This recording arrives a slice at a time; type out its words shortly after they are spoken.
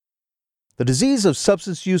The disease of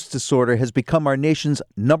substance use disorder has become our nation's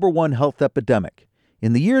 #1 health epidemic.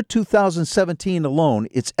 In the year 2017 alone,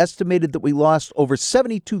 it's estimated that we lost over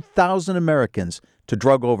 72,000 Americans to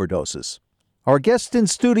drug overdoses. Our guest in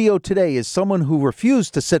studio today is someone who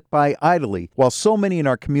refused to sit by idly while so many in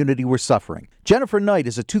our community were suffering. Jennifer Knight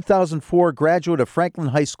is a 2004 graduate of Franklin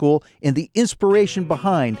High School and the inspiration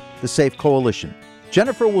behind the S.A.F.E Coalition.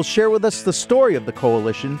 Jennifer will share with us the story of the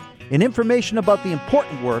coalition and information about the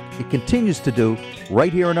important work it continues to do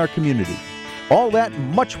right here in our community. All that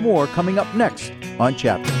and much more coming up next on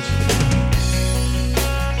Chapters.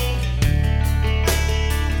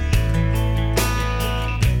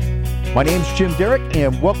 My name's Jim Derick,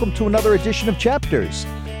 and welcome to another edition of Chapters.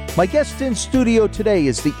 My guest in studio today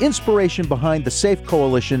is the inspiration behind the S.A.F.E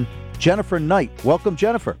Coalition, Jennifer Knight. Welcome,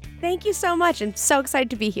 Jennifer. Thank you so much. I'm so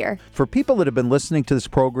excited to be here. For people that have been listening to this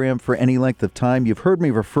program for any length of time, you've heard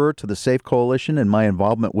me refer to the S.A.F.E Coalition and my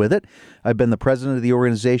involvement with it. I've been the president of the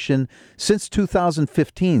organization since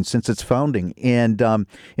 2015, since its founding. And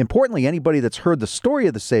importantly, anybody that's heard the story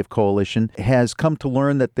of the S.A.F.E Coalition has come to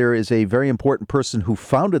learn that there is a very important person who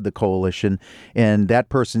founded the coalition, and that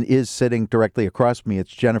person is sitting directly across me.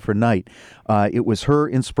 It's Jennifer Knight. It was her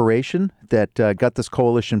inspiration that got this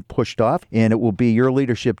coalition pushed off, and it will be your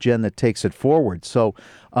leadership, Jen, that takes it forward. So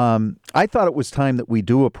I thought it was time that we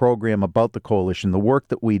do a program about the coalition. The work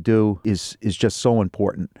that we do is just so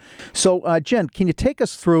important. So, Jen, can you take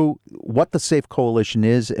us through what the S.A.F.E Coalition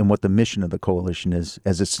is and what the mission of the coalition is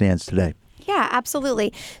as it stands today? Yeah,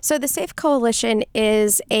 absolutely. So the S.A.F.E Coalition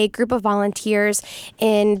is a group of volunteers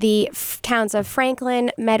in the towns of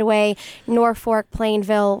Franklin, Medway, Norfolk,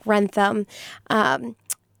 Plainville, Rentham.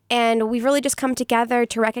 And we've really just come together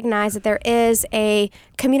to recognize that there is a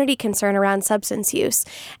community concern around substance use.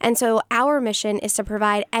 And so our mission is to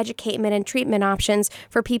provide education and treatment options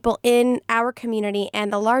for people in our community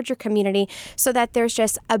and the larger community so that there's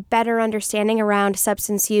just a better understanding around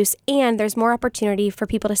substance use and there's more opportunity for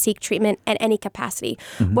people to seek treatment at any capacity,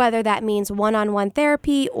 whether that means one-on-one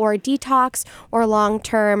therapy or detox or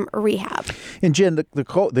long-term rehab. And Jen,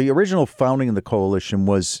 the original founding of the coalition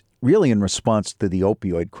was really in response to the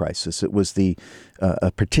opioid crisis. It was a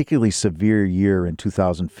particularly severe year in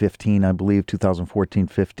 2015, I believe,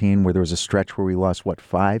 2014-15, where there was a stretch where we lost,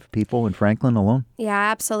 5 people in Franklin alone? Yeah,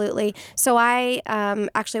 absolutely. So I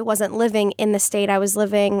actually wasn't living in the state. I was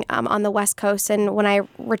living on the West Coast. And when I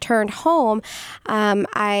returned home,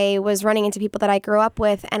 I was running into people that I grew up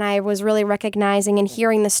with, and I was really recognizing and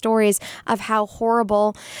hearing the stories of how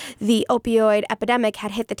horrible the opioid epidemic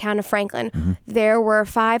had hit the town of Franklin. There were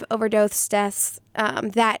 5 overdose deaths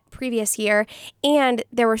that previous year, and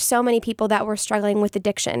there were so many people that were struggling with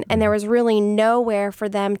addiction, and there was really nowhere for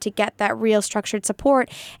them to get that real structured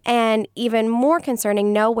support, and even more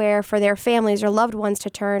concerning, nowhere for their families or loved ones to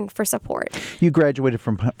turn for support. You graduated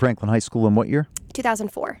from Franklin High School in what year?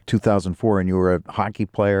 2004. 2004, and you were a hockey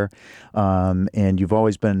player, and you've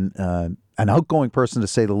always been an outgoing person, to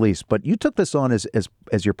say the least, but you took this on as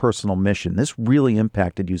your personal mission. This really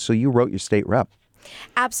impacted you, so you wrote your state rep.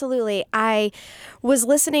 Absolutely. I was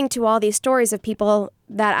listening to all these stories of people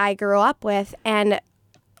that I grew up with, and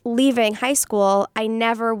leaving high school, I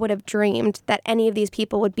never would have dreamed that any of these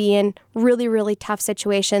people would be in really, really tough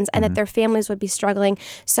situations and that their families would be struggling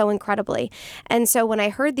so incredibly. And so when I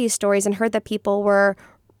heard these stories and heard that people were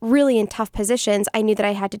really in tough positions, I knew that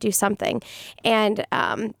I had to do something. And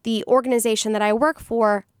the organization that I work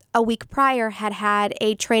for a week prior had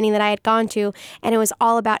a training that I had gone to, and it was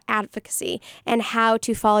all about advocacy and how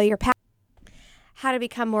to follow your path, how to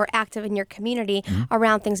become more active in your community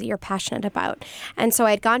around things that you're passionate about. And so I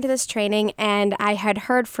had gone to this training, and I had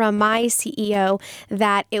heard from my CEO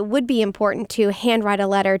that it would be important to handwrite a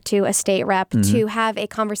letter to a state rep, to have a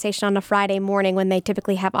conversation on a Friday morning when they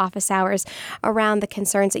typically have office hours around the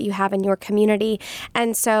concerns that you have in your community.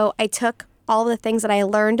 And so I took all the things that I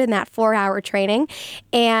learned in that 4-hour training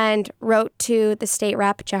and wrote to the state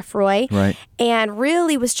rep, Jeff Roy, and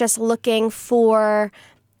really was just looking for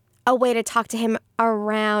a way to talk to him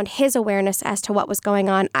around his awareness as to what was going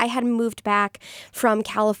on. I had moved back from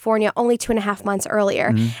California only 2.5 months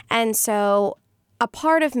earlier. And so a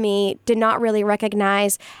part of me did not really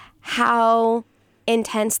recognize how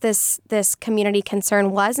intense this community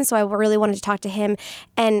concern was. And so I really wanted to talk to him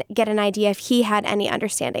and get an idea if he had any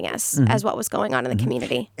understanding as what was going on in the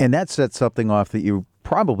community. And that set something off that you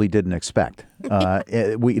probably didn't expect. Now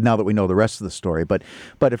that we know the rest of the story, but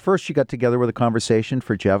at first you got together with a conversation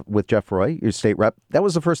with Jeff Roy, your state rep. That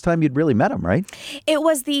was the first time you'd really met him, right? It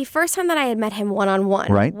was the first time that I had met him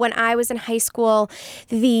one-on-one. Right. When I was in high school,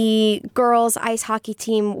 the girls' ice hockey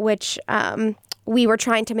team, which we were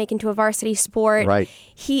trying to make into a varsity sport. Right.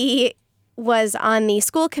 He was on the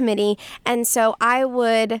school committee, and so I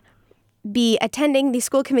would be attending the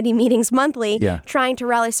school committee meetings monthly, trying to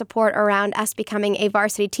rally support around us becoming a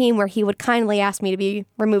varsity team, where he would kindly ask me to be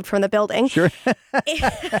removed from the building. Sure.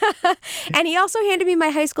 And he also handed me my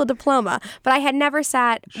high school diploma, but I had never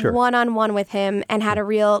sat one-on-one with him and had a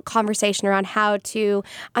real conversation around how to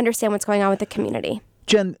understand what's going on with the community.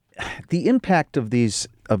 Jen, the impact of these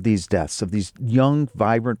deaths, of these young,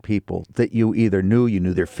 vibrant people that you either knew, you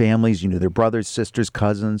knew their families, you knew their brothers, sisters,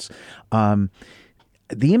 cousins,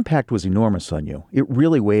 the impact was enormous on you. It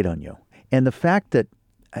really weighed on you. And the fact that,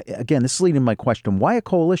 again, this is leading to my question, why a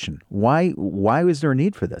coalition? Why is there a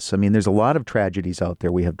need for this? I mean, there's a lot of tragedies out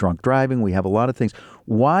there. We have drunk driving. We have a lot of things.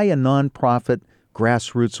 Why a nonprofit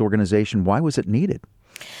grassroots organization? Why was it needed?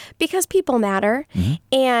 Because people matter.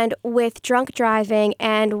 And with drunk driving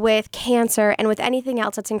and with cancer and with anything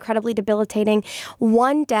else that's incredibly debilitating,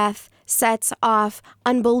 one death sets off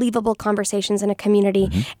unbelievable conversations in a community.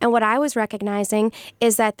 And what I was recognizing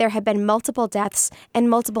is that there had been multiple deaths and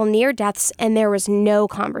multiple near deaths, and there was no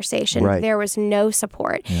conversation. There was no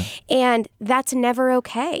support. And that's never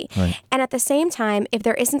okay. And at the same time, if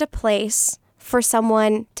there isn't a place for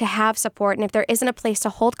someone to have support, and if there isn't a place to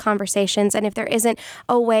hold conversations, and if there isn't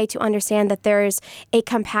a way to understand that there's a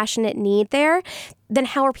compassionate need there, then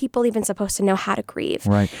how are people even supposed to know how to grieve?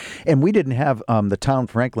 Right. And we didn't have, the town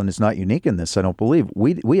Franklin is not unique in this, I don't believe.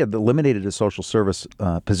 We had eliminated a social service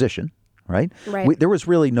position, right? There was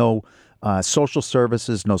really no social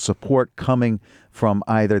services, no support coming from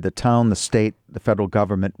either the town, the state, the federal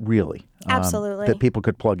government, really. Absolutely. That people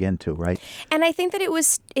could plug into, right? And I think that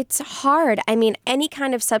it's hard. I mean, any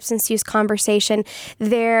kind of substance use conversation,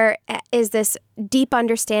 there is this deep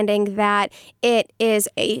understanding that it is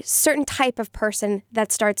a certain type of person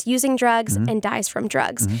that starts using drugs and dies from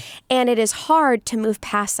drugs. And it is hard to move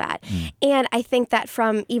past that. And I think that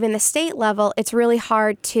from even the state level, it's really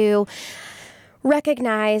hard to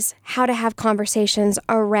recognize how to have conversations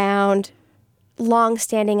around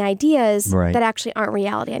long-standing ideas that actually aren't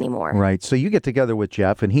reality anymore. Right. So you get together with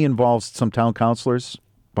Jeff, and he involves some town councilors,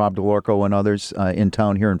 Bob DeLorco and others in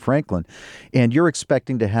town here in Franklin, and you're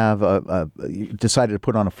expecting to have you decided to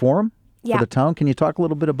put on a forum for the town. Can you talk a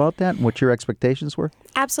little bit about that and what your expectations were?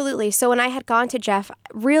 Absolutely. So when I had gone to Jeff,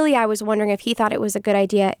 really I was wondering if he thought it was a good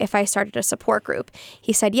idea if I started a support group.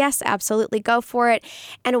 He said, yes, absolutely, go for it.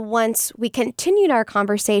 And once we continued our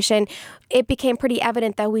conversation, it became pretty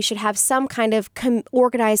evident that we should have some kind of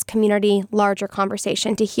organized community, larger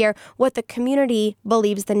conversation to hear what the community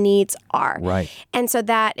believes the needs are. Right. And so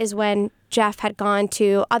that is when Jeff had gone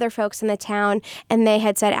to other folks in the town, and they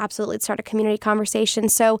had said, absolutely, let's start a community conversation.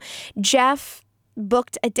 So Jeff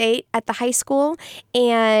booked a date at the high school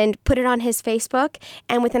and put it on his Facebook.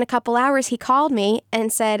 And within a couple hours, he called me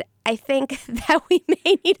and said, I think that we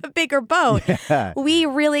may need a bigger boat. We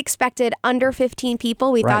really expected under 15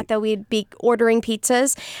 people. We thought that we'd be ordering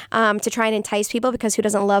pizzas to try and entice people, because who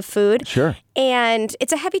doesn't love food? Sure. And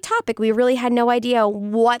it's a heavy topic. We really had no idea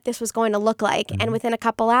what this was going to look like. And within a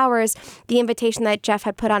couple hours, the invitation that Jeff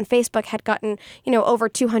had put on Facebook had gotten, over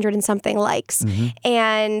 200 and something likes.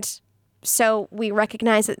 And so we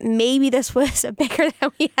recognized that maybe this was bigger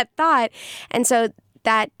than we had thought. And so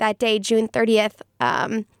that day, June 30th,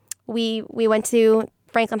 we went to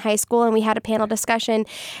Franklin High School and we had a panel discussion,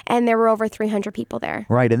 and there were over 300 people there.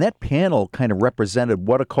 Right. And that panel kind of represented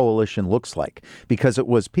what a coalition looks like, because it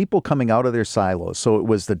was people coming out of their silos. So it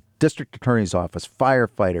was the district attorney's office,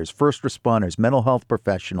 firefighters, first responders, mental health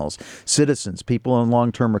professionals, citizens, people in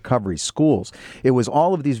long-term recovery, schools. It was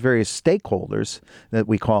all of these various stakeholders that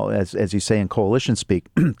we call, as you say in coalition speak,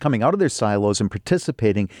 coming out of their silos and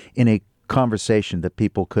participating in a conversation that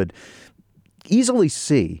people could easily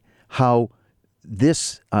see how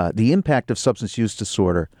the impact of substance use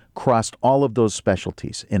disorder crossed all of those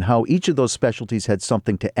specialties, and how each of those specialties had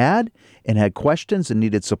something to add and had questions and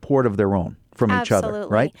needed support of their own from each other,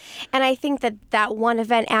 right? And I think that one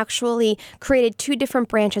event actually created two different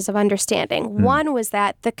branches of understanding. One was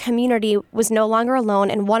that the community was no longer alone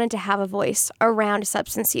and wanted to have a voice around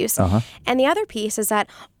substance use. And the other piece is that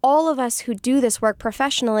all of us who do this work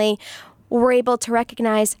professionally were able to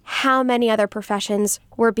recognize how many other professions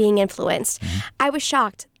were being influenced. I was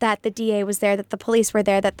shocked that the DA was there, that the police were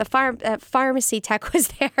there, that the pharmacy tech was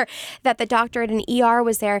there, that the doctor at an ER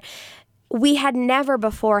was there. We had never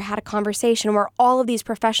before had a conversation where all of these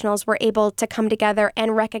professionals were able to come together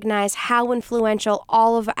and recognize how influential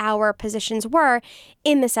all of our positions were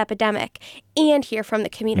in this epidemic. and hear from the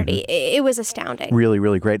community. It was astounding. Really,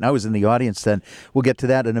 really great. And I was in the audience then. We'll get to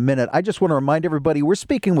that in a minute. I just want to remind everybody, we're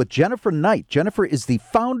speaking with Jennifer Knight. Jennifer is the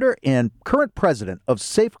founder and current president of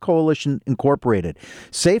S.A.F.E Coalition Incorporated.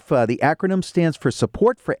 S.A.F E, the acronym stands for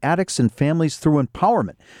Support for Addicts and Families Through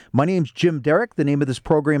Empowerment. My name's Jim Derick. The name of this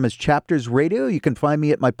program is Chapters Radio. You can find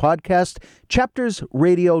me at my podcast,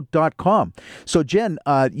 chaptersradio.com. So, Jen,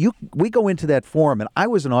 we go into that forum, and I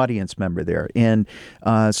was an audience member there. And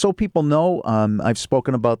so people know, I've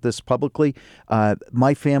spoken about this publicly.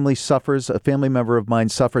 My family suffers, a family member of mine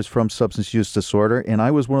suffers from substance use disorder, and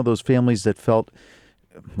I was one of those families that felt,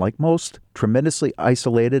 like most, tremendously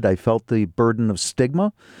isolated. I felt the burden of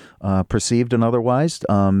stigma, perceived and otherwise.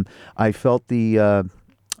 I felt the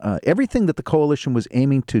everything that the coalition was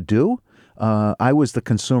aiming to do, I was the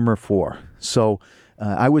consumer for. So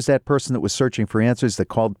I was that person that was searching for answers, that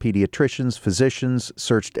called pediatricians, physicians,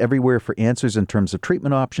 searched everywhere for answers in terms of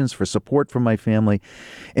treatment options, for support from my family,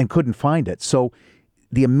 and couldn't find it. So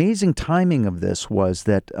the amazing timing of this was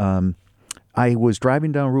that I was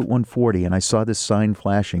driving down Route 140 and I saw this sign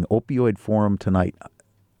flashing, Opioid Forum Tonight,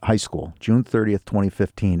 High School, June 30th,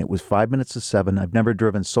 2015. It was 5 minutes to 7. I've never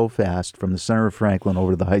driven so fast from the center of Franklin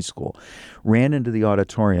over to the high school. Ran into the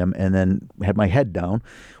auditorium and then had my head down,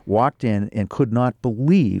 walked in and could not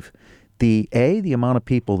believe the amount of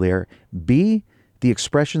people there, B, the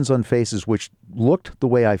expressions on faces which looked the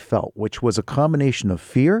way I felt, which was a combination of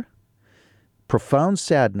fear, profound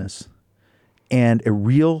sadness, and a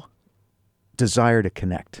real desire to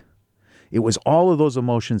connect. It was all of those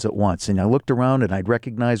emotions at once. And I looked around and I'd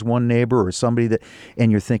recognize one neighbor or somebody that,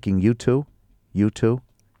 and you're thinking, you too, you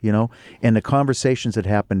know? And the conversations that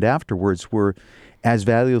happened afterwards were as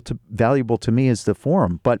valuable to me as the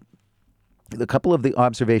forum. But a couple of the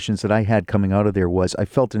observations that I had coming out of there was I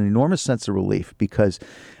felt an enormous sense of relief because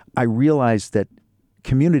I realized that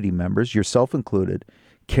community members, yourself included,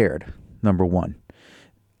 cared, number one.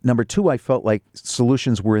 Number two, I felt like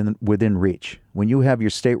solutions were within reach. When you have your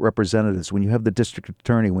state representatives, when you have the district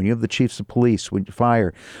attorney, when you have the chiefs of police,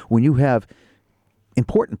 fire, when you have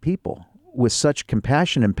important people with such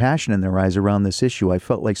compassion and passion in their eyes around this issue, I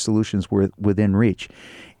felt like solutions were within reach.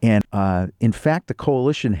 And in fact, the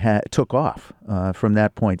coalition took off from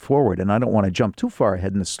that point forward. And I don't want to jump too far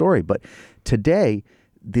ahead in the story, but today,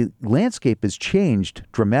 the landscape has changed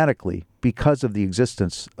dramatically because of the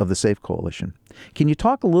existence of the S.A.F E Coalition. Can you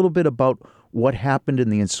talk a little bit about what happened in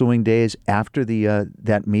the ensuing days after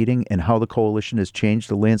that meeting and how the coalition has changed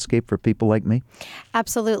the landscape for people like me?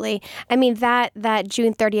 Absolutely. I mean, that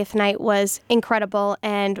June 30th night was incredible,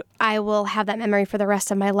 and I will have that memory for the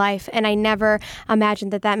rest of my life. And I never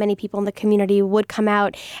imagined that many people in the community would come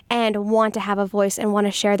out and want to have a voice and want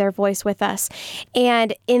to share their voice with us.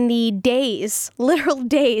 And in the days, literal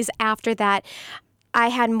days after that, I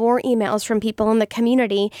had more emails from people in the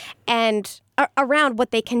community and around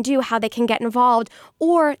what they can do, how they can get involved,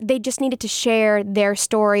 or they just needed to share their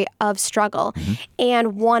story of struggle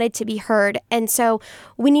and wanted to be heard. And so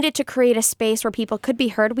we needed to create a space where people could be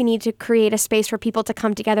heard. We needed to create a space for people to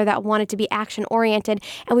come together that wanted to be action-oriented.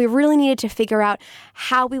 And we really needed to figure out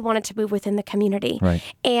how we wanted to move within the community. Right.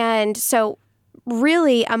 And so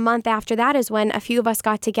really a month after that is when a few of us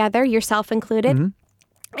got together, yourself included.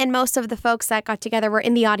 And most of the folks that got together were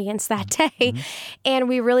in the audience that day. And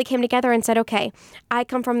we really came together and said, okay, I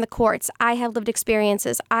come from the courts. I have lived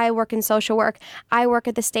experiences. I work in social work. I work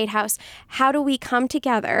at the State House. How do we come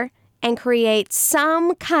together and create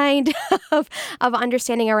some kind of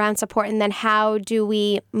understanding around support? And then how do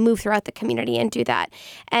we move throughout the community and do that?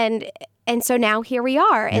 And so now here we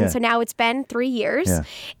are. And so now it's been 3 years.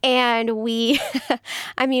 And we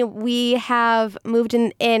have moved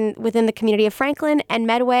in within the community of Franklin and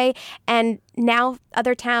Medway. And now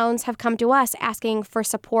other towns have come to us asking for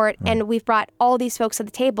support. And we've brought all these folks to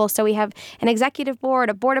the table. So we have an executive board,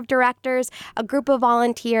 a board of directors, a group of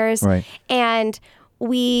volunteers. And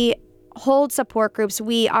we hold support groups.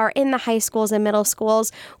 We are in the high schools and middle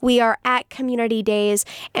schools. We are at community days.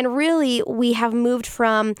 And really, we have moved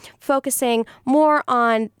from focusing more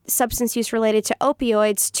on substance use related to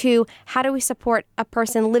opioids to how do we support a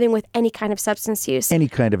person living with any kind of substance use? Any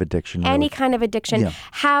kind of addiction. Any really. kind of addiction.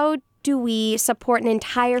 How do we support an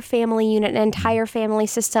entire family unit, an entire family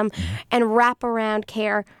system, and wraparound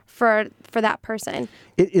care for that person?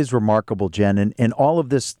 It is remarkable, Jen. And all of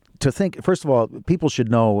this to think, first of all, people should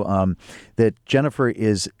know that Jennifer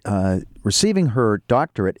is receiving her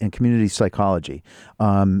doctorate in community psychology,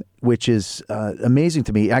 which is amazing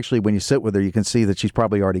to me. Actually, when you sit with her, you can see that she's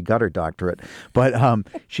probably already got her doctorate. But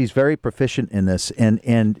she's very proficient in this.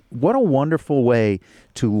 And what a wonderful way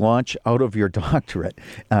to launch out of your doctorate,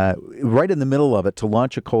 right in the middle of it, to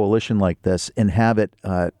launch a coalition like this and have it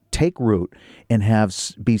take root and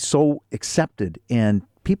be so accepted, and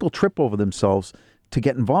people trip over themselves to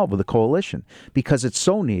get involved with the coalition because it's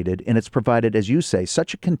so needed, and it's provided, as you say,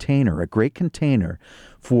 such a container, a great container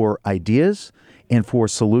for ideas and for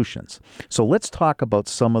solutions. So let's talk about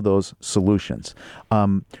some of those solutions.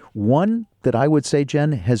 One that I would say,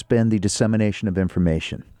 Jen, has been the dissemination of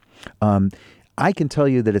information. I can tell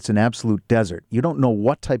you that it's an absolute desert. You don't know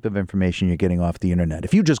what type of information you're getting off the internet.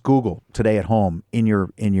 If you just Google today at home in your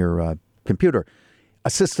computer,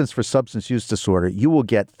 assistance for substance use disorder, you will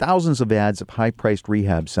get thousands of ads of high-priced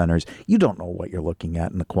rehab centers. You don't know what you're looking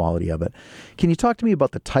at and the quality of it. Can you talk to me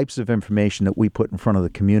about the types of information that we put in front of the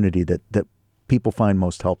community that people find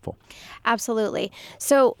most helpful? Absolutely.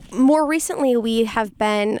 So more recently, we have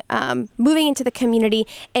been moving into the community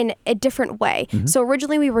in a different way. Mm-hmm. So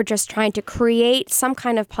originally, we were just trying to create some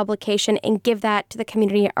kind of publication and give that to the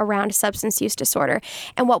community around substance use disorder.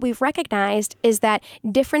 And what we've recognized is that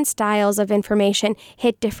different styles of information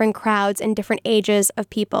hit different crowds and different ages of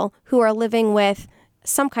people who are living with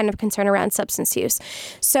some kind of concern around substance use.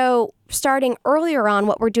 So starting earlier on,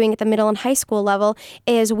 what we're doing at the middle and high school level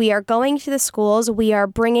is we are going to the schools, we are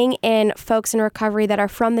bringing in folks in recovery that are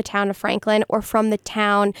from the town of Franklin or from the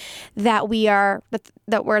town that we're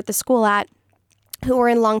at the school at, who are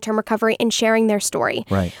in long-term recovery, and sharing their story.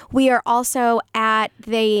 Right. We are also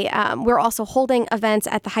we're also holding events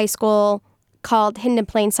at the high school called Hidden in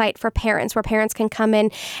Plain Sight for parents, where parents can come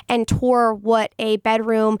in and tour what a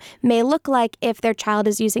bedroom may look like if their child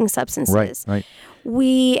is using substances. Right.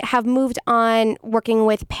 We have moved on working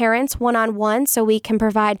with parents one-on-one, so we can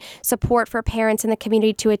provide support for parents in the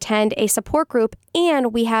community to attend a support group.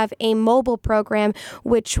 And we have a mobile program,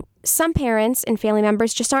 which some parents and family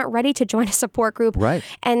members just aren't ready to join a support group. Right.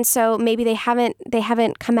 And so maybe they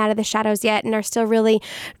haven't come out of the shadows yet and are still really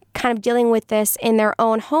kind of dealing with this in their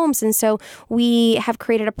own homes. And so we have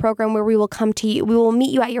created a program where we will come to you. We will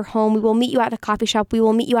meet you at your home. We will meet you at a coffee shop. We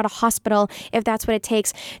will meet you at a hospital if that's what it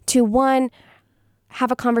takes to, one,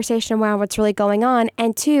 have a conversation around what's really going on,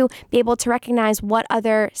 and two, be able to recognize what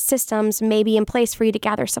other systems may be in place for you to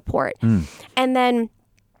gather support. And then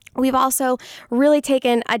we've also really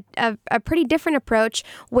taken a pretty different approach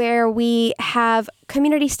where we have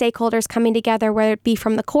community stakeholders coming together, whether it be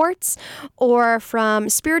from the courts or from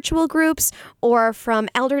spiritual groups or from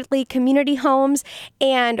elderly community homes,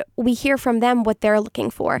 and we hear from them what they're looking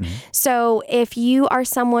for. Mm-hmm. So if you are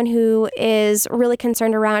someone who is really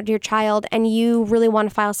concerned around your child and you really want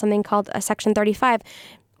to file something called a Section 35,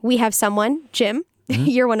 we have someone, Jim,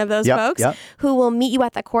 you're one of those folks who will meet you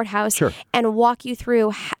at the courthouse and walk you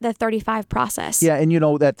through the 35 process. Yeah, and you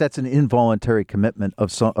know that's an involuntary commitment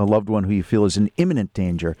of a loved one who you feel is in imminent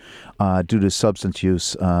danger due to substance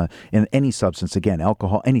use, in any substance, again,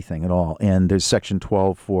 alcohol, anything at all. And there's Section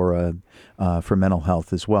 12 for mental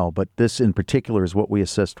health as well. But this in particular is what we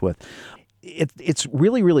assist with. It's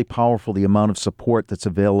really, really powerful, the amount of support that's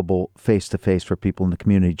available face-to-face for people in the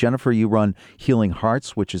community. Jennifer, you run Healing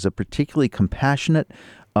Hearts, which is a particularly compassionate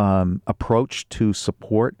approach to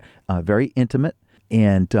support, very intimate.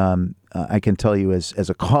 And I can tell you as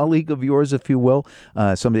a colleague of yours, if you will,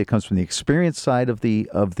 somebody that comes from the experience side of the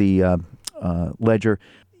ledger,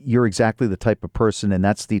 you're exactly the type of person, and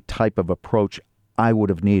that's the type of approach I would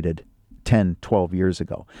have needed 10, 12 years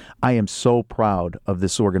ago. I am so proud of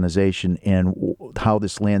this organization and how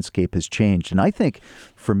this landscape has changed. And I think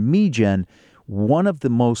for me, Jen, one of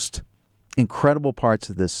the most incredible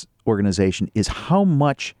parts of this organization is how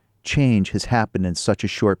much change has happened in such a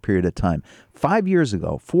short period of time. 5 years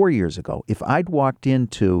ago, 4 years ago, if I'd walked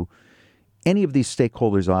into any of these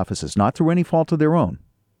stakeholders' offices, not through any fault of their own,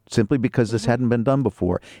 simply because this hadn't been done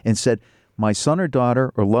before, and said, my son or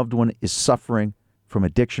daughter or loved one is suffering from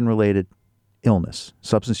addiction-related illness,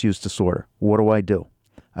 substance use disorder. What do?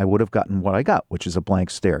 I would have gotten what I got, which is a blank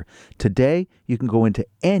stare. Today, you can go into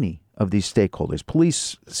any of these stakeholders,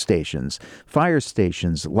 police stations, fire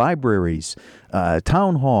stations, libraries,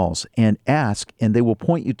 town halls, and ask, and they will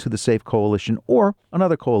point you to the S.A.F.E Coalition or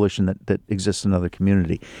another coalition that exists in another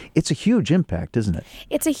community. It's a huge impact, isn't it?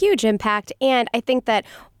 It's a huge impact, and I think that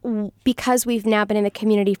because we've now been in the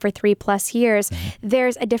community for 3+ years,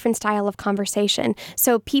 there's a different style of conversation.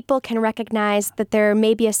 So people can recognize that there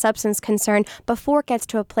may be a substance concern before it gets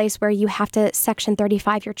to a place where you have to Section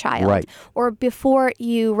 35 your child, right, or before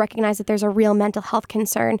you recognize that there's a real mental health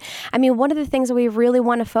concern. I mean, one of the things that we really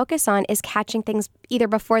want to focus on is catching things either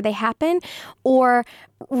before they happen or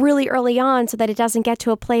really early on, so that it doesn't get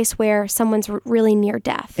to a place where someone's really near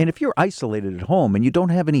death. And if you're isolated at home and you don't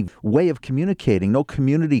have any way of communicating, no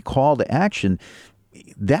community call to action,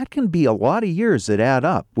 that can be a lot of years that add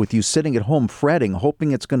up with you sitting at home fretting,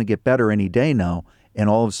 hoping it's going to get better any day now. And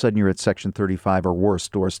all of a sudden you're at Section 35 or worse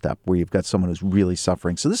doorstep where you've got someone who's really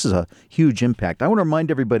suffering. So this is a huge impact. I want to remind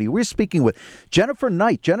everybody, we're speaking with Jennifer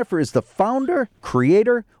Knight. Jennifer is the founder,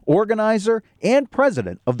 creator, organizer, and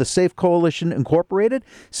president of the S.A.F.E Coalition Incorporated.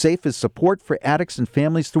 S.A.F.E is support for addicts and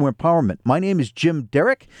families through empowerment. My name is Jim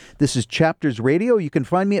Derick. This is Chapters Radio. You can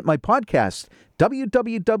find me at my podcast,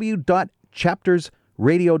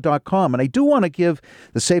 www.chaptersradio.com. And I do want to give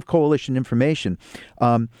the S.A.F.E Coalition information.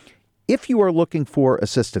 If you are looking for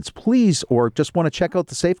assistance, please, or just want to check out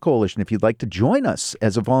the S.A.F.E Coalition, if you'd like to join us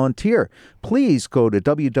as a volunteer, please go to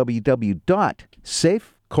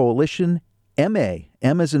www.safecoalitionma, M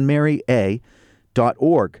as in Mary,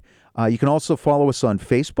 .org. You can also follow us on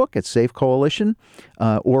Facebook at S.A.F.E Coalition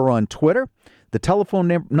or on Twitter. The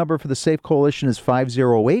telephone number for the S.A.F.E Coalition is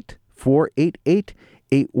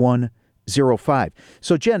 508-488-8105.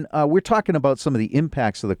 So, Jen, we're talking about some of the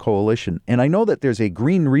impacts of the coalition, and I know that there's a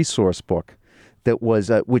green resource book that was,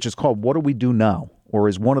 which is called "What Do We Do Now?" or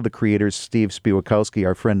as one of the creators, Steve Spiewakowski,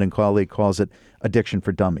 our friend and colleague, calls it, "Addiction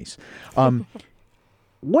for Dummies."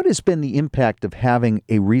 What has been the impact of having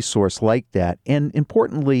a resource like that, and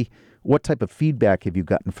importantly, what type of feedback have you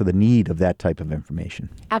gotten for the need of that type of information?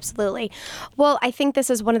 Absolutely. Well, I think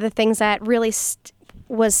this is one of the things that really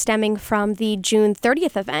was stemming from the June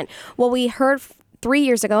 30th event. What we heard 3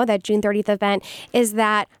 years ago, that June 30th event, is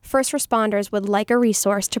that first responders would like a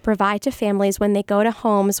resource to provide to families when they go to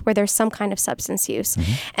homes where there's some kind of substance use.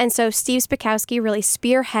 And so Steve Spiewakowski really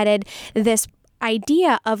spearheaded this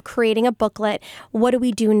idea of creating a booklet. What do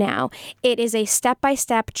we do now? It is a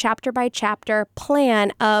step-by-step, chapter-by-chapter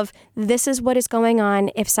plan of this is what is going on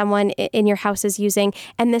if someone in your house is using,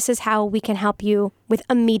 and this is how we can help you with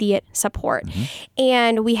immediate support.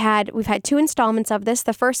 And we've had 2 installments of this.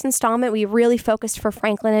 The first installment, we really focused for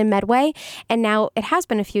Franklin and Medway, and now it has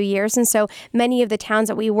been a few years, and so many of the towns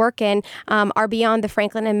that we work in are beyond the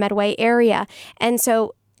Franklin and Medway area. And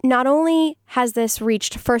so not only has this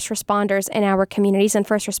reached first responders in our communities, and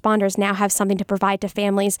first responders now have something to provide to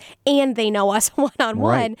families, and they know us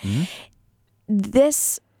one-on-one,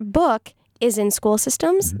 this book is in school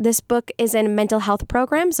systems. This book is in mental health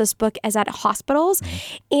programs. This book is at hospitals.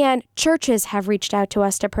 And churches have reached out to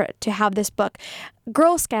us to have this book.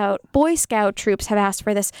 Girl Scout, Boy Scout troops have asked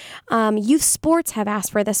for this. Youth sports have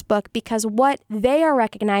asked for this book, because what they are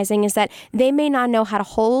recognizing is that they may not know how to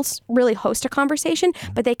really host a conversation,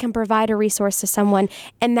 but they can provide a resource to someone.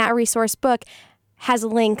 And that resource book has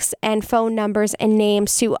links and phone numbers and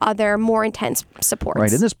names to other more intense supports.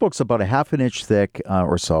 Right, and this book's about a half an inch thick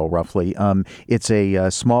or so, roughly. It's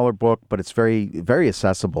a smaller book, but it's very, very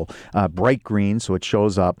accessible. Bright green, so it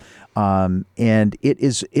shows up. And it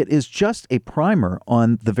is just a primer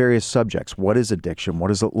on the various subjects. What is addiction? What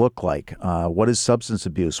does it look like? What is substance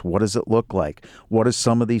abuse? What does it look like? What are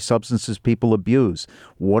some of these substances people abuse?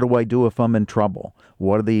 What do I do if I'm in trouble?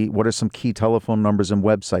 What are some key telephone numbers and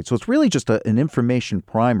websites? So it's really just an information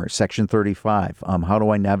primer, Section 35. How do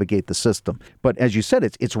I navigate the system? But as you said,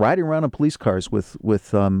 it's riding around in police cars with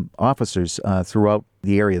officers throughout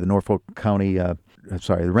the area, the Norfolk County, the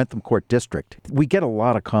Rentham Court District. We get a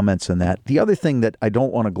lot of comments on that. The other thing that I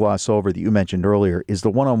don't want to gloss over that you mentioned earlier is the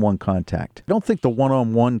one-on-one contact. I don't think the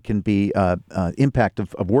one-on-one can be impact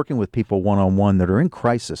of working with people one-on-one that are in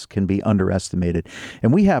crisis can be underestimated.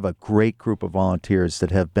 And we have a great group of volunteers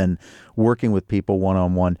that have been working with people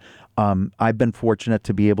one-on-one. I've been fortunate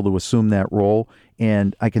to be able to assume that role.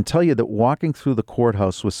 And I can tell you that walking through the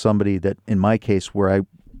courthouse with somebody that, in my case, where I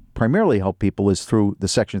primarily help people is through the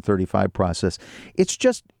Section 35 process. It's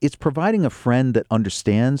providing a friend that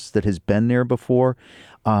understands, that has been there before,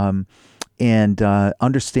 and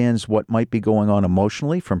understands what might be going on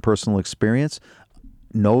emotionally from personal experience,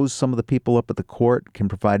 knows some of the people up at the court, can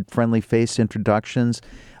provide friendly face introductions.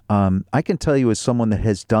 I can tell you as someone that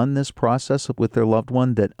has done this process with their loved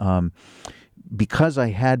one that because I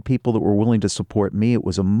had people that were willing to support me, it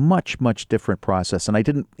was a much, much different process. And I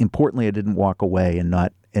didn't walk away and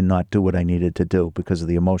not do what I needed to do because of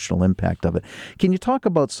the emotional impact of it. Can you talk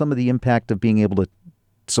about some of the impact of being able to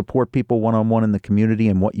support people one-on-one in the community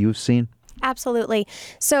and what you've seen? Absolutely.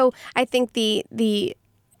 So I think the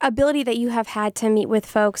ability that you have had to meet with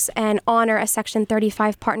folks and honor a Section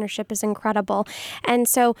 35 partnership is incredible. And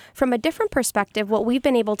so from a different perspective, what we've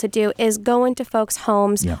been able to do is go into folks'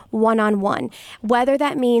 homes one-on-one, whether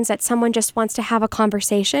that means that someone just wants to have a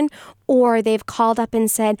conversation or they've called up and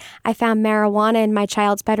said, I found marijuana in my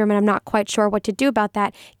child's bedroom and I'm not quite sure what to do about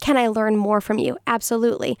that. Can I learn more from you?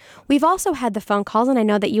 Absolutely. We've also had the phone calls, and I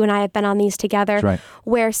know that you and I have been on these together,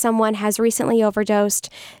 where someone has recently overdosed.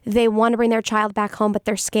 They want to bring their child back home, but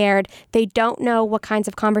they're scared. They don't know what kinds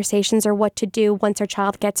of conversations or what to do once their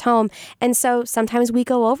child gets home. And so sometimes we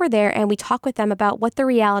go over there and we talk with them about what the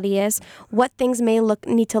reality is, what things may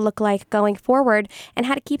need to look like going forward, and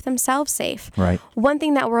how to keep themselves safe. Right. One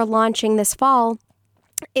thing that we're launching this fall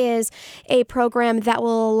is a program that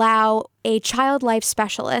will allow a child life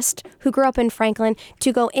specialist who grew up in Franklin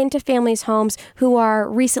to go into families' homes who are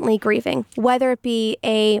recently grieving, whether it be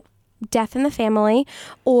a death in the family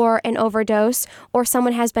or an overdose, or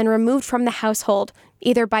someone has been removed from the household,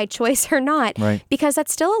 either by choice or not, because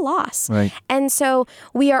that's still a loss. And so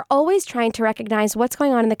we are always trying to recognize what's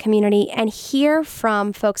going on in the community and hear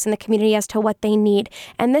from folks in the community as to what they need.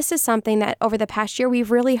 And this is something that over the past year we've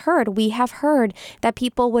really heard. We have heard that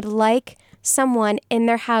people would like someone in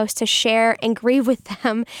their house to share and grieve with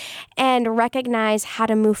them and recognize how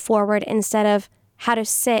to move forward instead of how to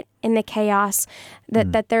sit in the chaos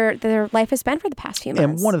that their life has been for the past few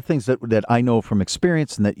months. And one of the things that I know from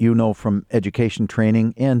experience and that you know from education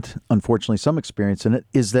training and unfortunately some experience in it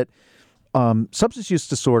is that substance use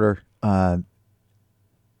disorder, they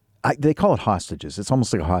call it hostages. It's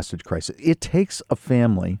almost like a hostage crisis. It takes a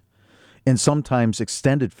family and sometimes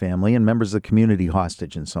extended family and members of the community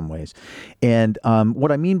hostage in some ways. And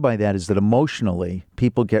what I mean by that is that emotionally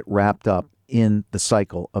people get wrapped up in the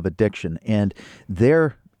cycle of addiction, and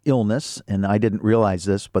their illness, and I didn't realize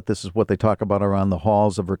this, but this is what they talk about around the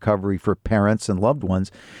halls of recovery for parents and loved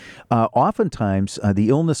ones. Oftentimes, the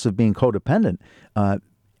illness of being codependent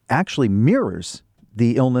actually mirrors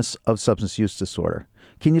the illness of substance use disorder.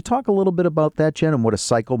 Can you talk a little bit about that, Jen, and what a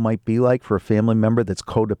cycle might be like for a family member that's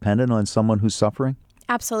codependent on someone who's suffering?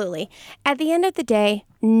 Absolutely. At the end of the day,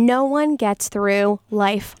 no one gets through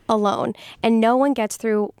life alone, and no one gets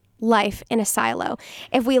through life in a silo.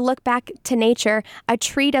 If we look back to nature, a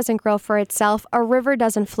tree doesn't grow for itself, a river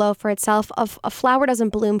doesn't flow for itself, a flower doesn't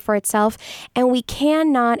bloom for itself, and we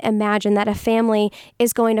cannot imagine that a family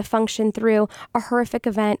is going to function through a horrific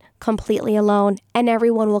event completely alone and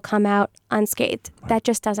everyone will come out unscathed. That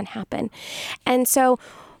just doesn't happen. And so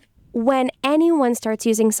when anyone starts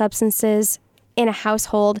using substances in a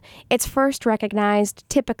household, it's first recognized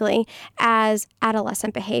typically as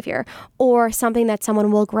adolescent behavior or something that someone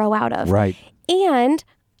will grow out of. Right. And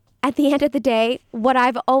at the end of the day, what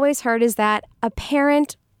I've always heard is that a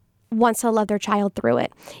parent wants to love their child through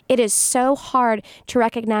it. It is so hard to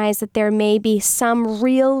recognize that there may be some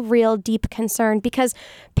real deep concern because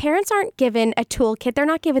parents aren't given a toolkit. They're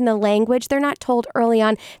not given the language. They're not told early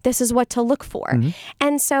on, this is what to look for. Mm-hmm.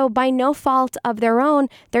 And so by no fault of their own,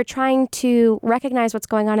 they're trying to recognize what's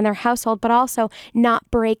going on in their household, but also not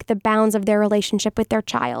break the bounds of their relationship with their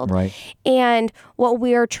child. Right. And what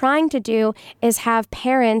we're trying to do is have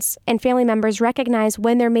parents and family members recognize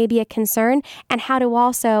when there may be a concern and how to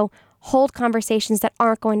also hold conversations that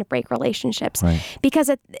aren't going to break relationships. Right. Because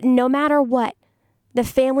no matter what, the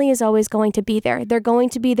family is always going to be there. They're going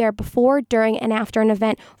to be there before, during, and after an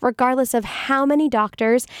event, regardless of how many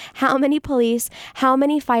doctors, how many police, how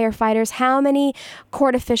many firefighters, how many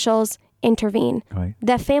court officials intervene. Right.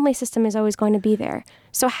 The family system is always going to be there.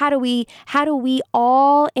 So how do we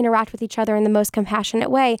all interact with each other in the most compassionate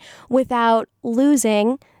way without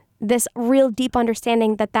losing this real deep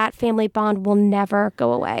understanding that family bond will never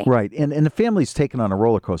go away? Right. And the family's taken on a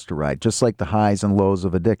roller coaster ride, just like the highs and lows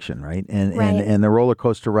of addiction, right? And the roller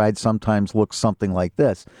coaster ride sometimes looks something like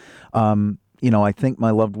this. I think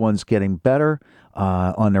my loved one's getting better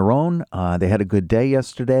on their own. They had a good day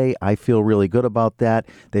yesterday. I feel really good about that.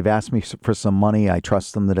 They've asked me for some money. I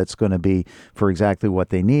trust them that it's going to be for exactly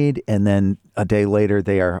what they need. And then a day later,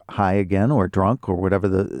 they are high again or drunk or whatever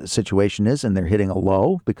the situation is, and they're hitting a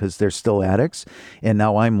low because they're still addicts. And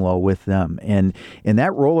now I'm low with them. And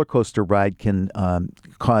that roller coaster ride can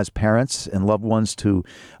cause parents and loved ones to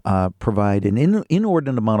provide an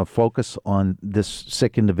inordinate amount of focus on this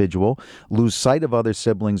sick individual, lose sight of other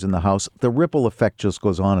siblings in the house. The ripple effect just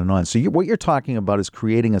goes on and on. So what you're talking about is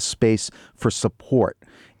creating a space for support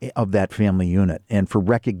of that family unit, and for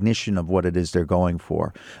recognition of what it is they're going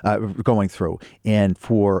through, and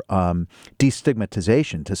for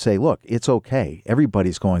destigmatization, to say, look, it's okay.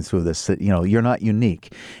 Everybody's going through this. That you're not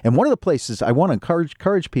unique. And one of the places I want to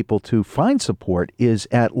encourage people to find support is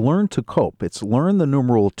at Learn to Cope. It's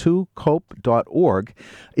learn2cope.org.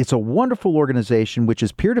 It's a wonderful organization which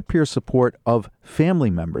is peer-to-peer support of family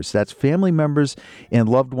members. That's family members and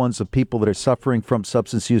loved ones of people that are suffering from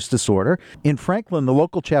substance use disorder. In Franklin, the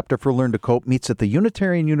local chapter for Learn to Cope meets at the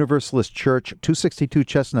Unitarian Universalist Church, 262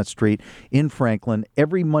 Chestnut Street in Franklin,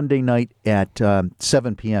 every Monday night at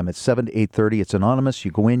 7 p.m. It's 7 to 8:30. It's anonymous.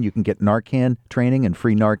 You go in, you can get Narcan training and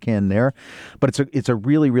free Narcan there. But it's a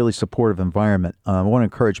really, really supportive environment. I want to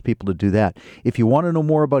encourage people to do that. If you want to know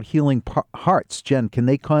more about Healing Hearts, Jen, can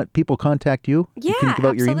people contact you? Yeah, can you give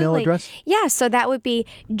out your email absolutely. address? Yeah, so that would be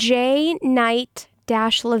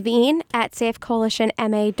jknight-levine at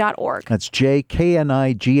safecoalitionma.org. That's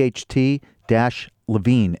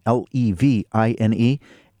JKNIGHT-Levine, Levine,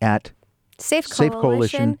 at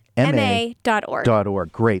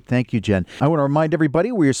safecoalitionma.org. Great. Thank you, Jen. I want to remind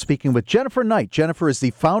everybody we are speaking with Jennifer Knight. Jennifer is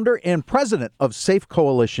the founder and president of S.A.F.E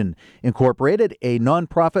Coalition Incorporated, a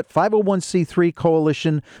nonprofit 501c3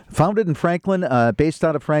 coalition founded in Franklin, based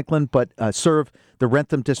out of Franklin, but serve the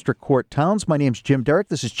Rentham District Court towns. My name's Jim Derick.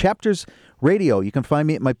 This is Chapters Radio. You can find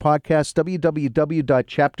me at my podcast,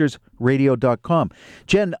 www.chaptersradio.com.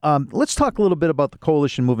 Jen, let's talk a little bit about the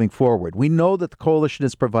coalition moving forward. We know that the coalition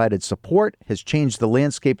has provided support, has changed the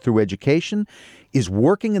landscape through education, is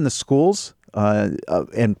working in the schools.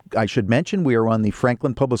 And I should mention we are on the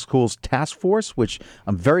Franklin Public Schools Task Force, which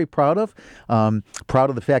I'm very proud of. Proud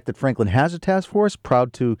of the fact that Franklin has a task force.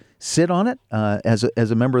 Proud to sit on it as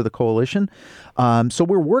a member of the coalition. So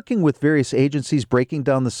we're working with various agencies, breaking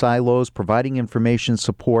down the silos, providing information,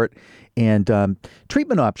 support, and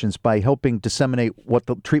treatment options by helping disseminate what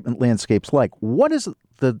the treatment landscape's like. What is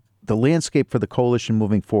the landscape for the coalition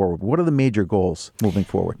moving forward? What are the major goals moving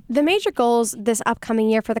forward? The major goals this upcoming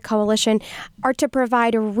year for the coalition are to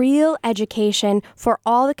provide a real education for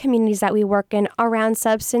all the communities that we work in around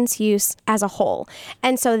substance use as a whole.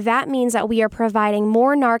 And so that means that we are providing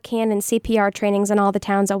more Narcan and CPR trainings in all the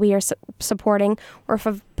towns that we are supporting. We're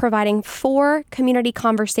providing 4 community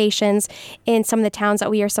conversations in some of the towns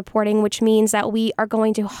that we are supporting, which means that we are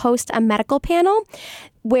going to host a medical panel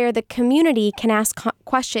where the community can ask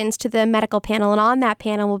questions to the medical panel. And on that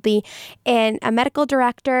panel will be a medical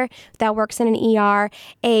director that works in an ER,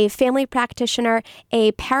 a family practitioner,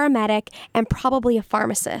 a paramedic, and probably a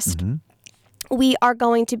pharmacist. Mm-hmm. We are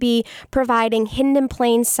going to be providing hidden in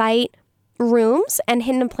plain sight rooms, and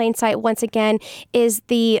hidden in plain sight, once again, is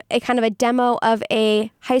a kind of a demo of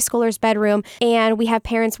a high schooler's bedroom, and we have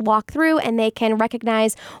parents walk through and they can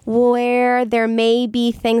recognize where there may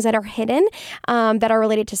be things that are hidden that are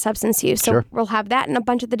related to substance use. So we'll have that in a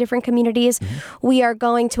bunch of the different communities. Mm-hmm. We are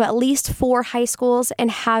going to at least 4 high schools and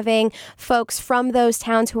having folks from those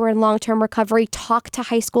towns who are in long-term recovery talk to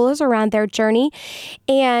high schoolers around their journey,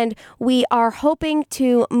 and we are hoping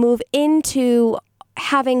to move into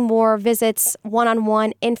having more visits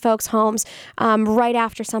one-on-one in folks' homes right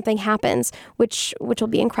after something happens, which will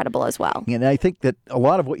be incredible as well. And I think that a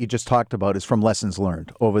lot of what you just talked about is from lessons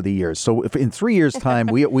learned over the years. So if in 3 years' time,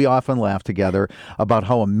 we often laugh together about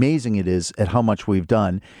how amazing it is at how much we've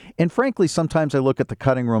done. And frankly, sometimes I look at the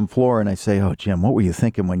cutting room floor and I say, oh, Jim, what were you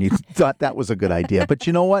thinking when you thought that was a good idea? But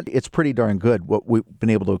you know what? It's pretty darn good what we've been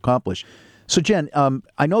able to accomplish. So, Jen,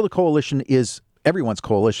 I know the coalition is everyone's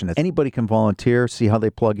coalition. Anybody can volunteer, see how they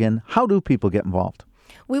plug in. How do people get involved?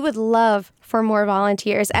 We would love for more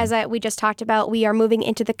volunteers. As we just talked about, we are moving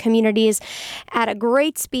into the communities at a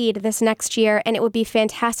great speed this next year, and it would be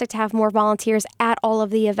fantastic to have more volunteers at all of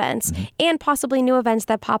the events and possibly new events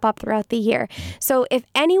that pop up throughout the year. So if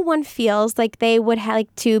anyone feels like they would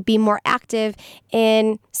like to be more active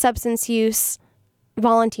in substance use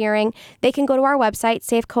volunteering, they can go to our website,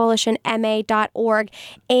 safecoalitionma.org,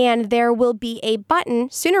 and there will be a button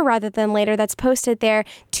sooner rather than later that's posted there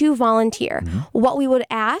to volunteer. Mm-hmm. What we would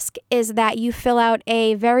ask is that you fill out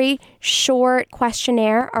a very short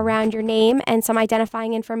questionnaire around your name and some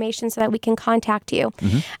identifying information so that we can contact you.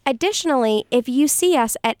 Mm-hmm. Additionally, if you see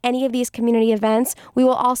us at any of these community events, we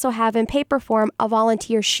will also have in paper form a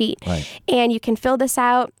volunteer sheet. Right. And you can fill this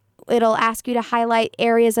out. It'll ask you to highlight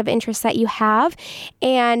areas of interest that you have,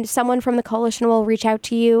 and someone from the coalition will reach out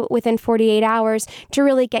to you within 48 hours to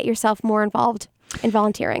really get yourself more involved in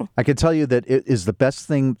volunteering. I can tell you that it is the best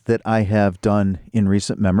thing that I have done in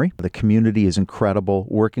recent memory. The community is incredible.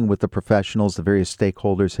 Working with the professionals, the various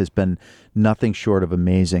stakeholders, has been nothing short of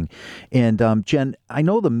amazing. And Jen, I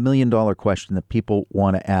know the $1 million question that people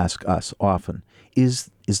want to ask us often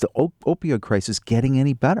is is the opioid crisis getting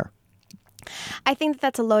any better? I think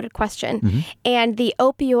that's a loaded question. Mm-hmm. And the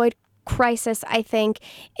opioid crisis, I think,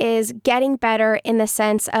 is getting better in the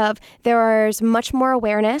sense of there's much more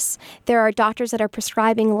awareness. There are doctors that are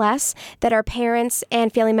prescribing less, that are parents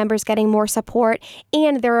and family members getting more support,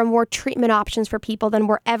 and there are more treatment options for people than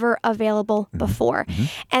were ever available before. Mm-hmm.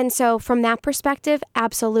 And so from that perspective,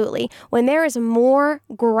 absolutely. When there is more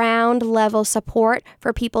ground level support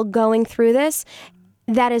for people going through this,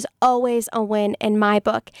 that is always a win in my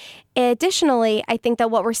book. Additionally, I think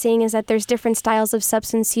that what we're seeing is that there's different styles of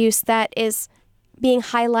substance use that is being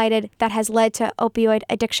highlighted that has led to opioid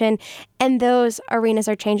addiction, and those arenas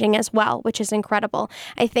are changing as well, which is incredible.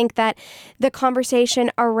 I think that the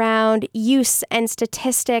conversation around use and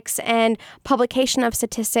statistics and publication of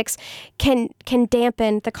statistics can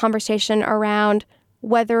dampen the conversation around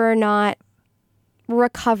whether or not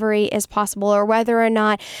recovery is possible or whether or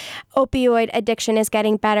not opioid addiction is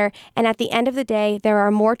getting better. And at the end of the day, there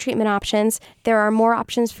are more treatment options. There are more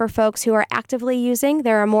options for folks who are actively using.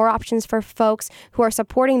 There are more options for folks who are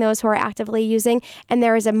supporting those who are actively using. And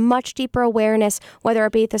there is a much deeper awareness, whether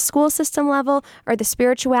it be at the school system level or the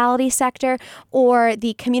spirituality sector or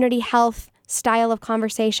the community health style of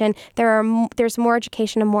conversation. There's more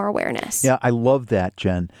education and more awareness. Yeah, I love that,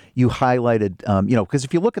 Jen. You highlighted, because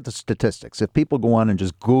if you look at the statistics, if people go on and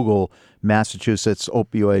just Google Massachusetts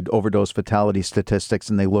opioid overdose fatality statistics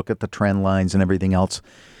and they look at the trend lines and everything else,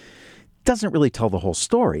 it doesn't really tell the whole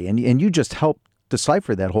story. And you just helped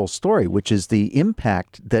decipher that whole story, which is the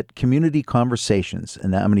impact that community conversations,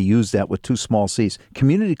 and I'm going to use that with two small C's,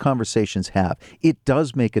 community conversations have. It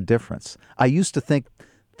does make a difference. I used to think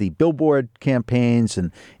the billboard campaigns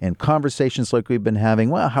and conversations like we've been having,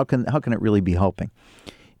 well, how can it really be helping?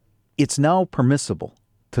 It's now permissible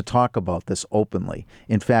to talk about this openly.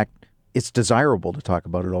 In fact, it's desirable to talk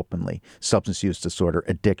about it openly. Substance use disorder,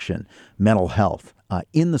 addiction, mental health,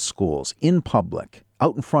 in the schools, in public,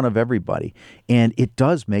 out in front of everybody. And it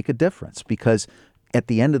does make a difference because at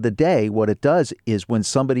the end of the day, what it does is when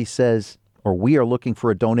somebody says, or we are looking for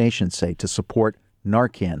a donation, say, to support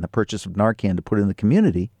Narcan, the purchase of Narcan to put in the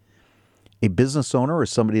community, a business owner or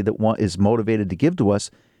somebody that is motivated to give to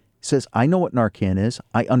us says, I know what Narcan is.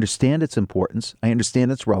 I understand its importance. I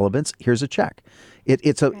understand its relevance. Here's a check.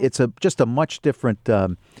 It's just a much different,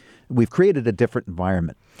 we've created a different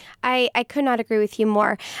environment. I could not agree with you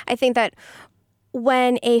more. I think that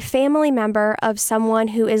when a family member of someone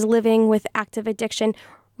who is living with active addiction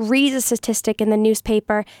reads a statistic in the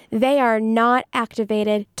newspaper, they are not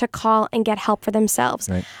activated to call and get help for themselves.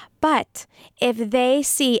 Right. But if they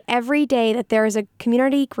see every day that there is a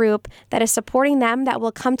community group that is supporting them, that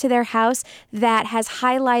will come to their house, that has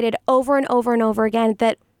highlighted over and over and over again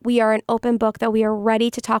that we are an open book, that we are ready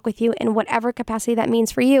to talk with you in whatever capacity that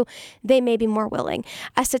means for you, they may be more willing.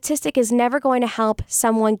 A statistic is never going to help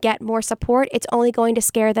someone get more support. It's only going to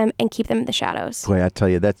scare them and keep them in the shadows. Boy, I tell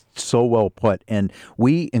you, that's so well put. And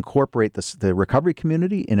we incorporate the recovery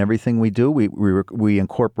community in everything we do. We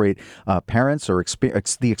incorporate parents or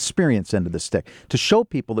the experience end of the stick to show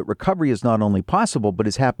people that recovery is not only possible, but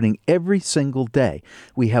is happening every single day.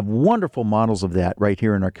 We have wonderful models of that right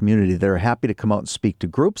here in our community that are happy to come out and speak to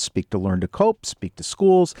groups, speak to Learn to Cope, speak to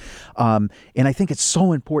schools. And I think it's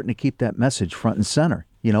so important to keep that message front and center.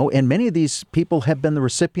 And many of these people have been the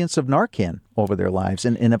recipients of Narcan over their lives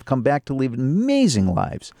and have come back to live amazing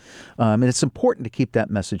lives. And it's important to keep that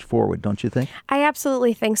message forward, don't you think? I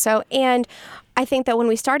absolutely think so. And I think that when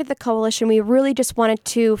we started the coalition, we really just wanted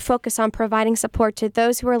to focus on providing support to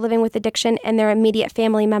those who are living with addiction and their immediate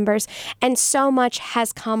family members. And so much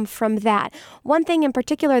has come from that. One thing in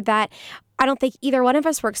particular that I don't think either one of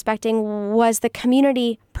us were expecting was the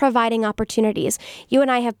community providing opportunities. You and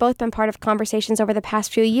I have both been part of conversations over the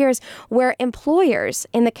past few years where employers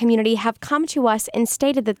in the community have come to us and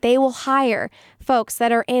stated that they will hire folks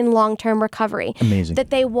that are in long-term recovery. Amazing. That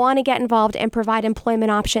they want to get involved and provide employment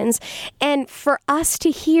options. And for us to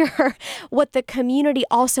hear what the community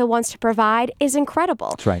also wants to provide is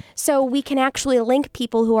incredible. That's right. So we can actually link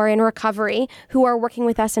people who are in recovery, who are working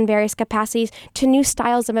with us in various capacities, to new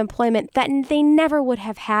styles of employment that they never would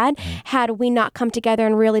have had we not come together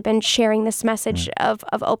and really been sharing this message of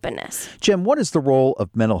openness. Jim, what is the role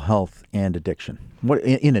of mental health and addiction? What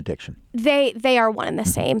in addiction? They are one and the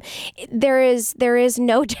same. There is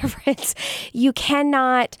no difference. You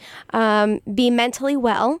cannot be mentally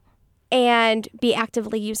well and be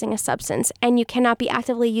actively using a substance, and you cannot be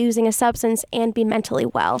actively using a substance and be mentally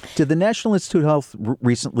well. Did the National Institute of Health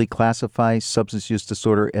recently classify substance use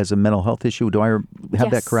disorder as a mental health issue? Do I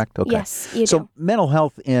have that Yes. correct? Okay. Yes, you So do. mental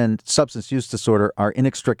health and substance use disorder are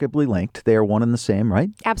inextricably linked. They are one and the same, right?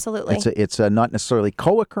 Absolutely. It's not necessarily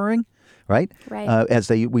co-occurring, right? Right.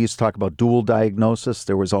 We used to talk about dual diagnosis.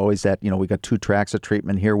 There was always that, we got two tracks of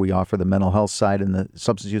treatment here. We offer the mental health side and the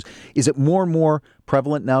substance use. Is it more and more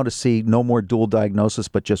prevalent now to see no more dual diagnosis,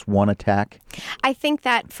 but just one attack? I think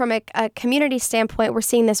that from a community standpoint, we're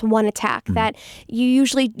seeing this one attack that you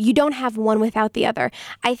don't have one without the other.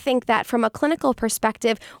 I think that from a clinical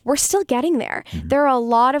perspective, we're still getting there. There are a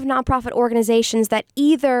lot of nonprofit organizations that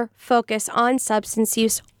either focus on substance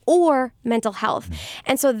use or mental health.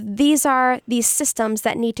 And so these are these systems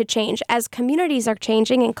that need to change. As communities are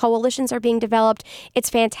changing and coalitions are being developed, it's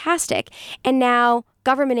fantastic. And now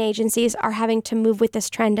government agencies are having to move with this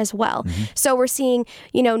trend as well. So we're seeing,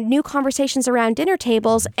 new conversations around dinner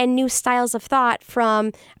tables and new styles of thought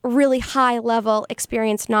from really high-level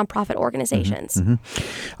experienced nonprofit organizations.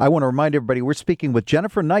 I want to remind everybody we're speaking with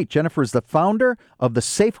Jennifer Knight. Jennifer is the founder of the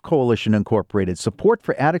S.A.F.E Coalition Incorporated, support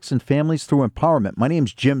for addicts and families through empowerment. My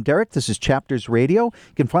name's Jim Derick. This is Chapters Radio.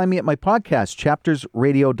 You can find me at my podcast,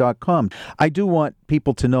 chaptersradio.com. I do want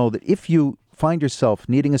people to know that if you find yourself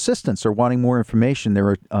needing assistance or wanting more information, there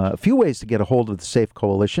are a few ways to get a hold of the S.A.F.E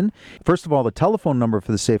Coalition. First of all, the telephone number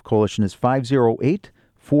for the S.A.F.E Coalition is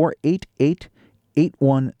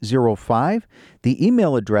 508-488-8105. The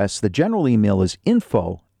email address, the general email, is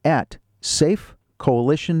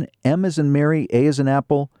info@SAFEcoalition, M as in Mary, A as in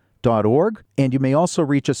Apple, .org. And you may also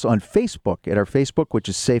reach us on Facebook at our Facebook, which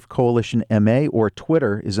is S.A.F.E Coalition MA, or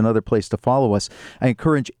Twitter is another place to follow us. I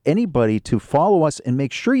encourage anybody to follow us and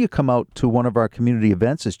make sure you come out to one of our community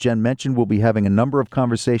events. As Jen mentioned, we'll be having a number of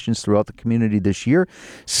conversations throughout the community this year.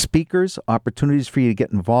 Speakers, opportunities for you to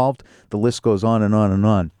get involved. The list goes on and on and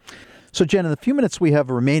on. So, Jen, in the few minutes we have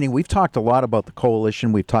remaining, we've talked a lot about the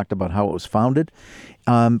coalition. We've talked about how it was founded.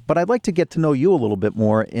 But I'd like to get to know you a little bit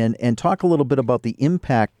more and talk a little bit about the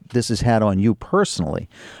impact this has had on you personally.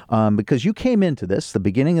 Because you came into this, the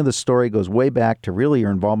beginning of the story goes way back to really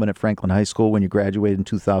your involvement at Franklin High School when you graduated in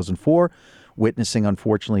 2004, witnessing,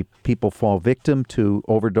 unfortunately, people fall victim to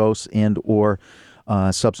overdose and or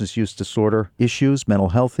substance use disorder issues, mental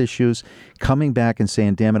health issues, coming back and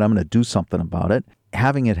saying, damn it, I'm going to do something about it.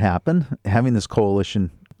 Having it happen, having this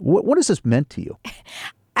coalition, what has this meant to you?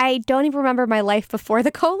 I don't even remember my life before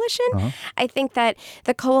the coalition. I think that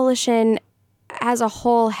the coalition as a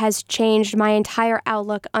whole has changed my entire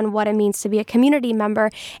outlook on what it means to be a community member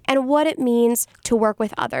and what it means to work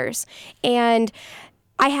with others. And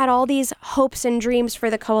I had all these hopes and dreams for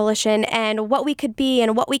the coalition and what we could be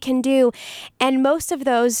and what we can do. And most of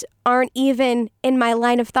those aren't even in my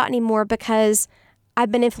line of thought anymore because I've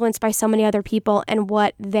been influenced by so many other people and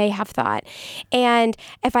what they have thought. And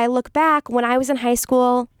if I look back, when I was in high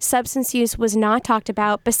school, substance use was not talked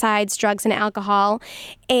about besides drugs and alcohol.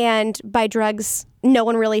 And by drugs, no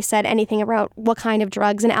one really said anything about what kind of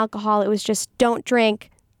drugs and alcohol. It was just don't drink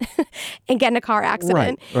and get in a car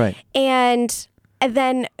accident. Right. And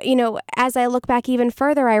then, as I look back even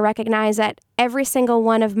further, I recognize that every single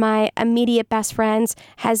one of my immediate best friends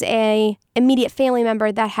has a immediate family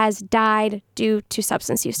member that has died due to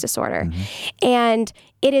substance use disorder. And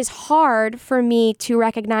it is hard for me to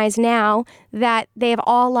recognize now that they have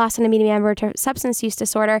all lost an immediate member to substance use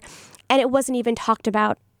disorder, and it wasn't even talked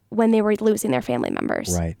about when they were losing their family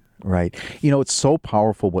members. Right. It's so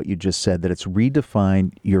powerful what you just said, that it's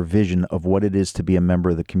redefined your vision of what it is to be a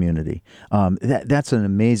member of the community. That's an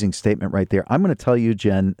amazing statement right there. I'm going to tell you,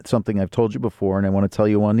 Jen, something I've told you before, and I want to tell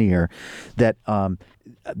you on the air, that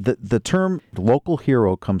the term local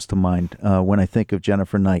hero comes to mind when I think of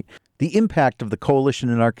Jennifer Knight. The impact of the coalition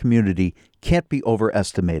in our community can't be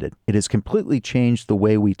overestimated. It has completely changed the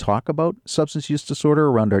way we talk about substance use disorder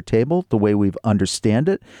around our table, the way we understand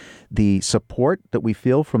it. The support that we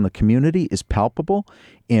feel from the community is palpable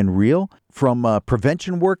and real. From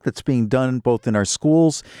prevention work that's being done both in our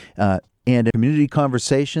schools and in community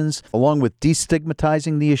conversations, along with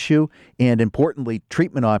destigmatizing the issue, and importantly,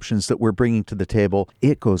 treatment options that we're bringing to the table.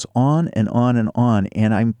 It goes on and on and on.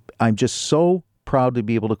 And I'm just so proud to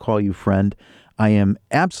be able to call you friend. I am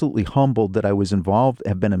absolutely humbled that I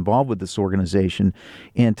have been involved with this organization,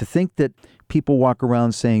 and to think that people walk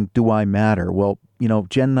around saying, do I matter? Well,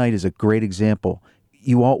 Jen Knight is a great example.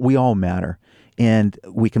 We all matter, and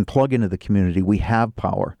we can plug into the community. We have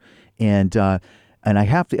power, and I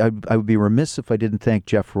would be remiss if I didn't thank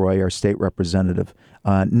Jeff Roy, our state representative.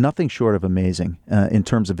 Nothing short of amazing in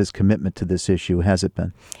terms of his commitment to this issue, has it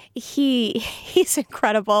been? He's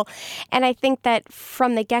incredible. And I think that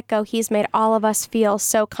from the get-go, he's made all of us feel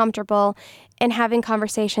so comfortable in having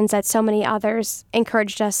conversations that so many others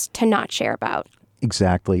encouraged us to not share about.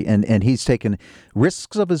 Exactly. And he's taken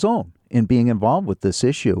risks of his own in being involved with this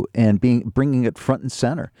issue and bringing it front and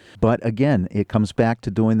center. But again, it comes back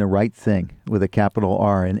to doing the right thing with a capital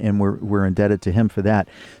R, and we're indebted to him for that.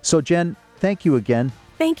 So, Jen, thank you again.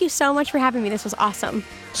 Thank you so much for having me. This was awesome.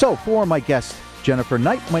 So, for my guest, Jennifer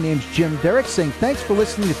Knight, my name's Jim Derick, saying thanks for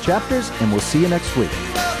listening to Chapters, and we'll see you next week.